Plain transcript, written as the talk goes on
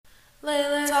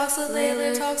Layla, talks with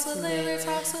Layla, talks with Layla,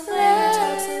 talks with Layla,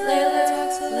 talks with Layla,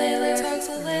 talks with Layla, talks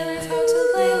with Layla, talks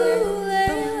with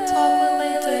Layla, talk with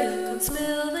Layla, come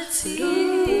spill the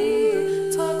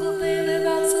tea. Talk with Layla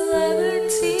about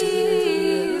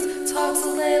celebrities. Talks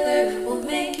with Layla will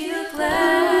make you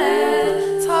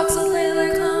glad. Talks with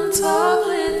Layla, come talk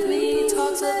with me.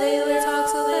 Talks with Layla,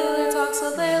 talks with Layla, talks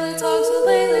with Layla, talks with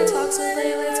Layla, talks with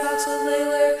Layla, talks with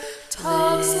Layla,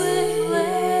 talks with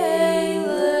Layla.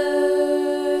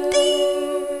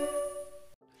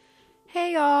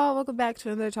 Hey y'all, welcome back to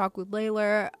another Talk with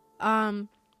Layla.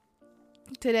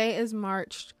 Today is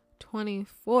March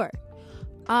 24th.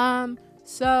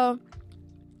 So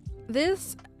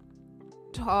this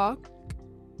talk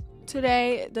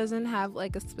today doesn't have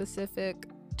like a specific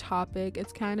topic.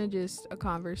 It's kind of just a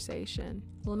conversation.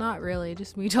 Well, not really,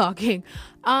 just me talking.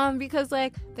 Because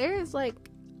like there's like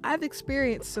I've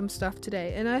experienced some stuff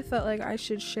today and I felt like I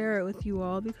should share it with you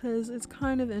all because it's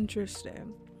kind of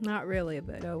interesting. Not really,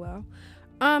 but oh well.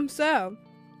 So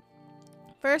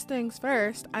first things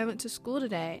first, I went to school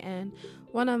today and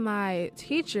one of my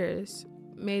teachers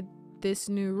made this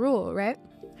new rule, right?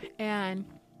 And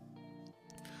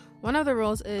one of the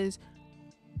rules is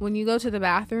when you go to the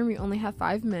bathroom, you only have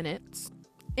 5 minutes.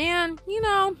 And, you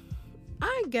know,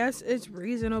 I guess it's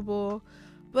reasonable,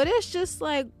 but it's just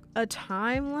like a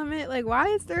time limit. Like, why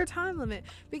is there a time limit?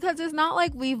 Because it's not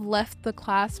like we've left the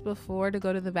class before to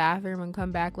go to the bathroom and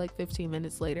come back like 15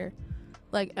 minutes later.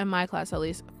 Like, in my class, at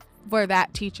least, for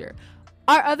that teacher.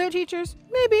 Our other teachers,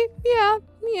 maybe,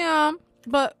 yeah.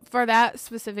 But for that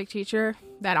specific teacher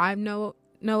that I know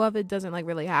of, it doesn't like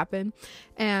really happen.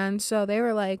 And so they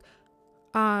were like,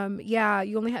 yeah,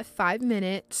 you only have 5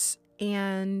 minutes.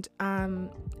 And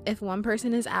if one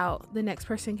person is out, the next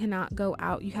person cannot go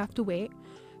out. You have to wait.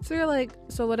 So you're like,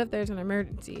 so what if there's an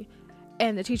emergency?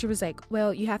 And the teacher was like,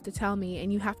 well, you have to tell me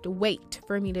and you have to wait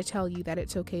for me to tell you that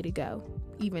it's okay to go,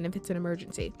 even if it's an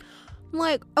emergency. I'm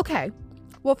like, okay,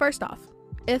 well, first off,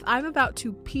 if I'm about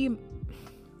to pee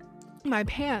my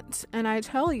pants and I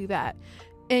tell you that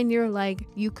and you're like,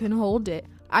 you can hold it,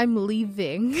 I'm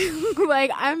leaving.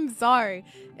 Like, I'm sorry.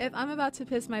 If I'm about to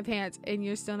piss my pants and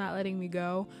you're still not letting me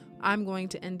go, I'm going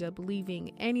to end up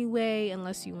leaving anyway,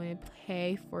 unless you want to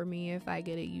pay for me if I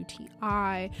get a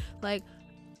UTI. Like,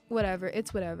 whatever.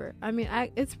 It's whatever. I mean,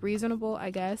 it's reasonable,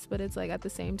 I guess, but it's like at the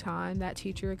same time, that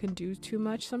teacher can do too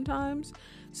much sometimes.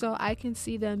 So I can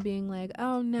see them being like,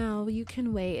 oh no, you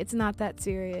can wait. It's not that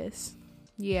serious.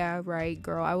 Yeah, right,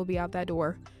 girl. I will be out that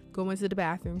door going to the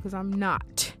bathroom because I'm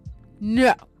not.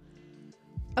 No.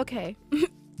 Okay.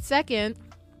 Second,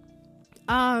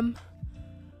 oh,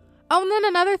 and then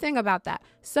another thing about that.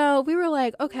 So we were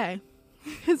like, okay,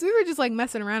 because we were just like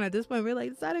messing around at this point. We were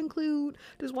like,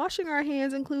 does washing our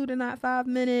hands include in that 5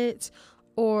 minutes?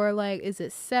 Or like, is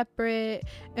it separate?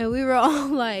 And we were all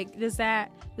like, does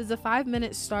the 5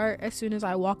 minutes start as soon as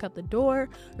I walk out the door?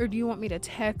 Or do you want me to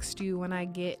text you when I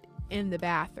get in the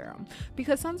bathroom?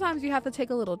 Because sometimes you have to take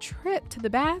a little trip to the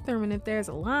bathroom, and if there's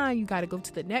a line, you got to go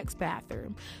to the next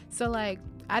bathroom. So like,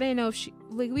 I didn't know if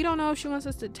we don't know if she wants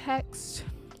us to text,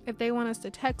 if they want us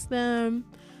to text them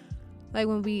like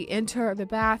when we enter the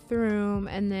bathroom,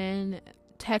 and then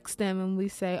text them and we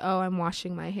say, oh, I'm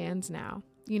washing my hands now,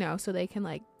 you know, so they can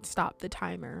like stop the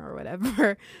timer or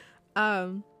whatever.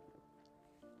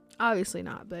 Obviously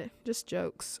not, but just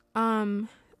jokes.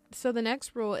 So the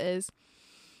next rule is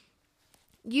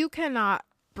you cannot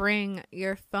bring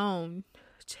your phone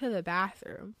to the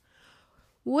bathroom,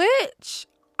 which,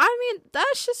 I mean,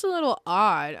 that's just a little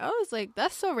odd. I was like,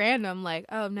 that's so random. Like,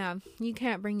 oh no, you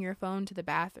can't bring your phone to the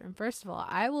bathroom. First of all,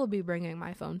 I will be bringing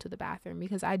my phone to the bathroom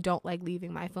because I don't like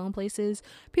leaving my phone places.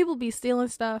 People be stealing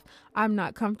stuff. I'm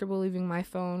not comfortable leaving my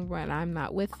phone when I'm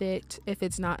not with it, if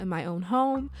it's not in my own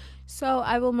home. So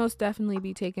I will most definitely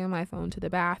be taking my phone to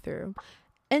the bathroom.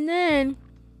 And then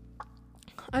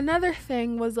another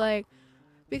thing was like,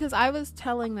 because I was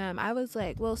telling them, I was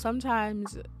like, well,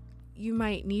 sometimes you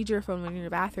might need your phone when you're in the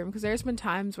bathroom, because there's been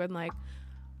times when like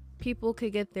people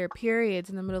could get their periods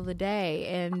in the middle of the day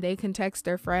and they can text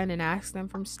their friend and ask them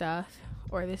from stuff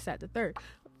or this, that, the third.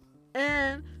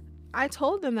 And I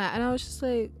told them that, and I was just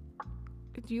like,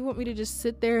 do you want me to just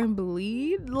sit there and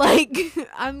bleed? Like,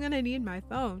 I'm gonna need my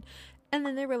phone. And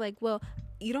then they were like, well,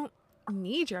 you don't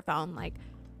need your phone. Like,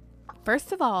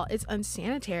 first of all, it's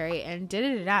unsanitary and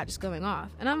da-da-da-da just going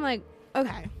off. And I'm like,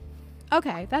 okay,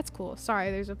 that's cool.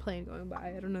 Sorry, there's a plane going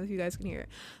by. I don't know if you guys can hear it.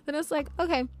 Then it's like,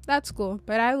 okay, that's cool.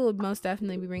 But I will most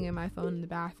definitely be bringing my phone in the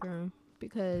bathroom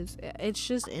because it's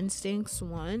just instincts,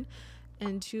 one.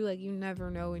 And two, like, you never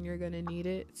know when you're going to need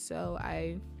it. So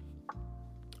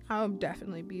I'll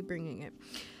definitely be bringing it.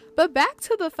 But back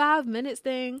to the 5 minutes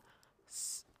thing.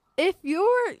 If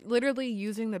you're literally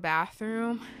using the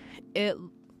bathroom, it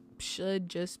should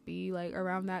just be like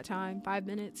around that time, 5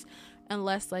 minutes,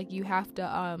 unless like you have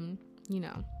to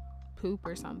poop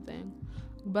or something.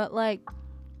 But like,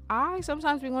 I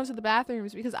sometimes be going to the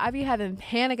bathrooms because I be having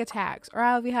panic attacks or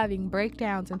I'll be having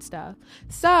breakdowns and stuff.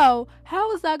 So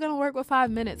how is that gonna work with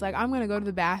 5 minutes? Like, I'm gonna go to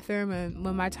the bathroom, and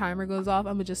when my timer goes off,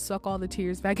 I'm gonna just suck all the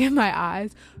tears back in my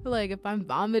eyes. Or like, if I'm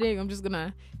vomiting, I'm just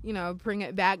gonna bring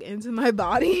it back into my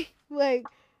body. Like,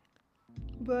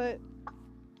 but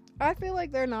I feel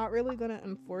like they're not really gonna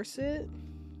enforce it.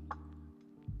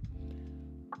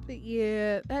 But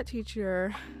yeah, that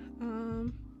teacher,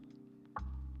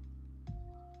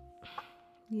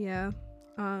 yeah.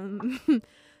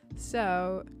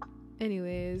 So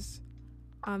anyways,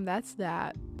 that's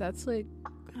like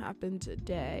happened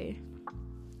today.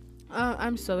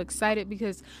 I'm so excited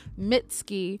because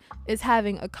Mitski is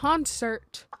having a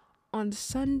concert on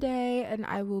Sunday, and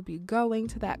I will be going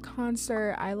to that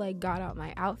concert. I like got out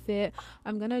my outfit.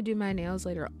 I'm gonna do my nails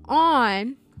later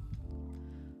on.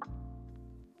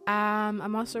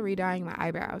 I'm also re-dyeing my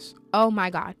eyebrows. Oh my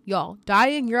god, y'all,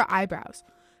 dyeing your eyebrows.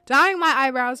 Dyeing my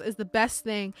eyebrows is the best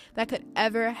thing that could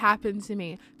ever happen to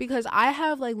me, because I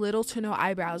have like little to no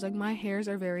eyebrows. Like, my hairs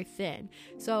are very thin.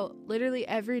 So literally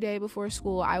every day before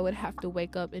school, I would have to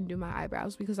wake up and do my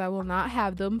eyebrows, because I will not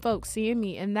have them folks seeing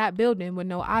me in that building with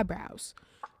no eyebrows.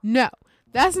 No,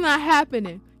 that's not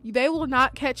happening. They will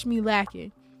not catch me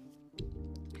lacking.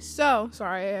 So,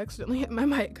 sorry, I accidentally hit my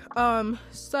mic.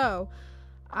 So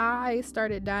I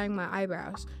started dyeing my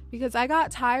eyebrows because I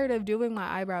got tired of doing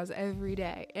my eyebrows every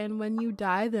day. And when you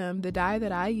dye them, the dye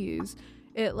that I use,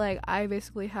 I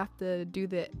basically have to do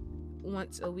that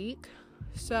once a week.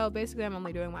 So basically I'm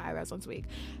only doing my eyebrows once a week.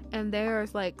 And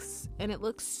and it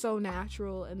looks so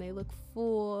natural, and they look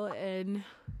full, and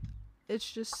it's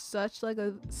just such like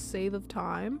a save of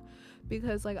time,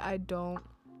 because like I don't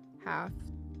have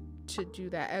to do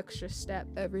that extra step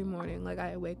every morning. Like,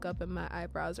 I wake up and my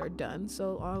eyebrows are done,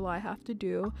 so all I have to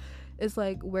do is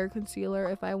like wear concealer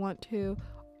if I want to,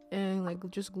 and like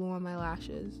just glue on my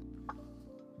lashes.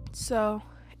 So,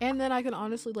 and then I can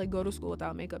honestly like go to school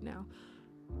without makeup now.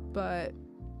 But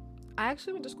I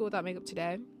actually went to school without makeup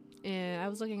today, and I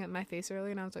was looking at my face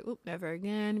earlier, and I was like, oop, never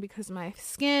again, because my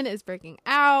skin is breaking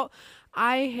out.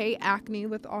 I hate acne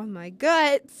with all my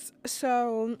guts,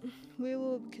 so we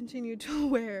will continue to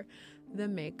wear the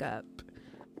makeup.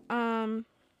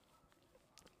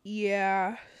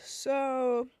 Yeah,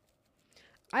 so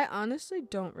I honestly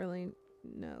don't really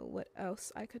know what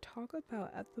else I could talk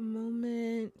about at the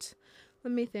moment.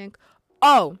 Let me think.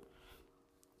 Oh,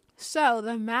 so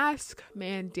the mask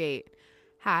mandate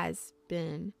has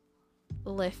been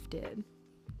lifted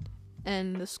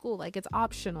in the school. Like, it's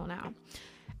optional now.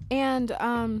 And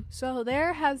so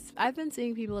I've been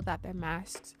seeing people without their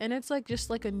masks, and it's like just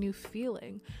like a new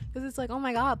feeling, because it's like, oh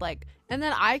my god, like, and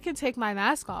then I can take my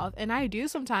mask off, and I do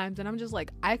sometimes, and I'm just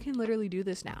like, I can literally do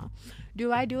this now.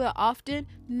 Do I do it often?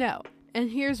 No. And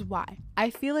here's why. I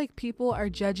feel like people are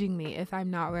judging me if I'm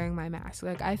not wearing my mask.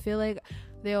 Like, I feel like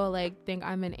they'll like think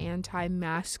I'm an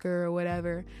anti-masker or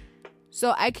whatever.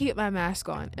 So I keep my mask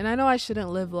on, and I know I shouldn't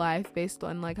live life based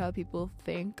on like how people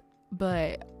think,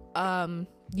 but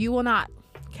you will not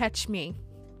catch me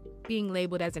being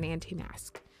labeled as an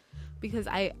anti-mask, because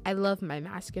I love my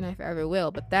mask and I forever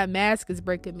will, but that mask is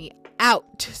breaking me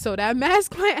out, so that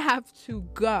mask might have to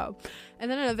go. And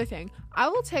then another thing, I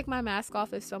will take my mask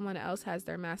off if someone else has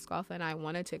their mask off and I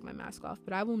want to take my mask off,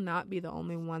 but I will not be the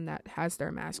only one that has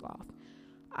their mask off.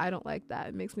 I don't like that.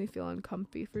 It makes me feel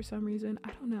uncomfy for some reason. I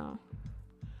don't know.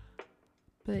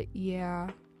 But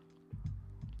yeah.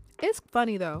 It's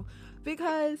funny though,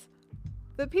 because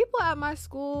the people at my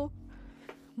school,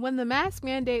 when the mask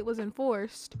mandate was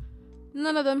enforced,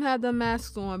 none of them had the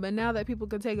masks on, but now that people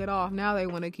can take it off, now they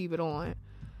want to keep it on.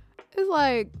 It's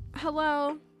like,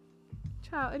 hello,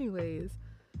 child. Anyways,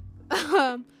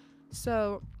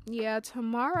 so yeah,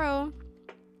 tomorrow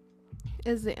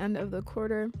is the end of the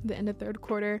quarter, the end of third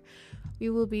quarter. We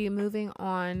will be moving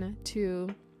on to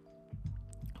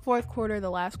fourth quarter, the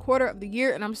last quarter of the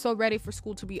year, and I'm so ready for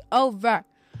school to be over.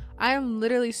 I am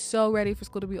literally so ready for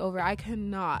school to be over. I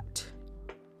cannot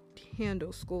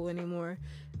handle school anymore.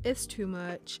 It's too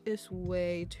much. It's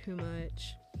way too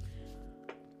much.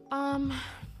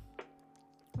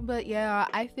 But yeah,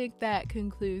 I think that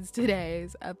concludes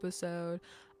today's episode.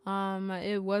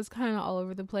 It was kind of all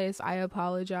over the place. I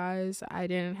apologize. I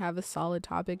didn't have a solid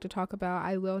topic to talk about.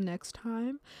 I will next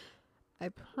time. I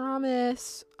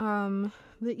promise.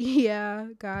 But yeah,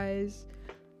 guys,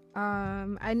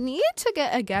 I need to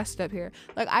get a guest up here.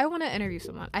 Like, I want to interview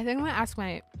someone. I think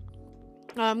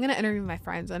I'm gonna interview my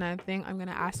friends, and I think I'm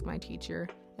gonna ask my teacher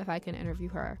if I can interview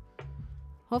her.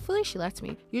 Hopefully she lets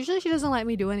me. Usually she doesn't let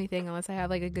me do anything unless I have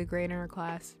like a good grade in her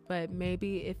class, but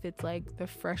maybe if it's like the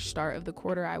fresh start of the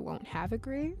quarter, I won't have a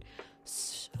grade,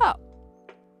 so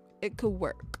it could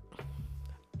work.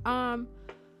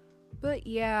 But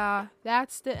yeah,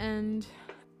 that's the end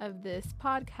of this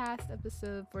podcast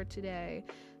episode for today.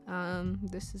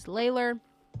 This is Layla.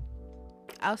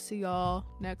 I'll see y'all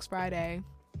next Friday.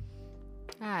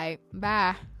 All right,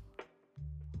 bye.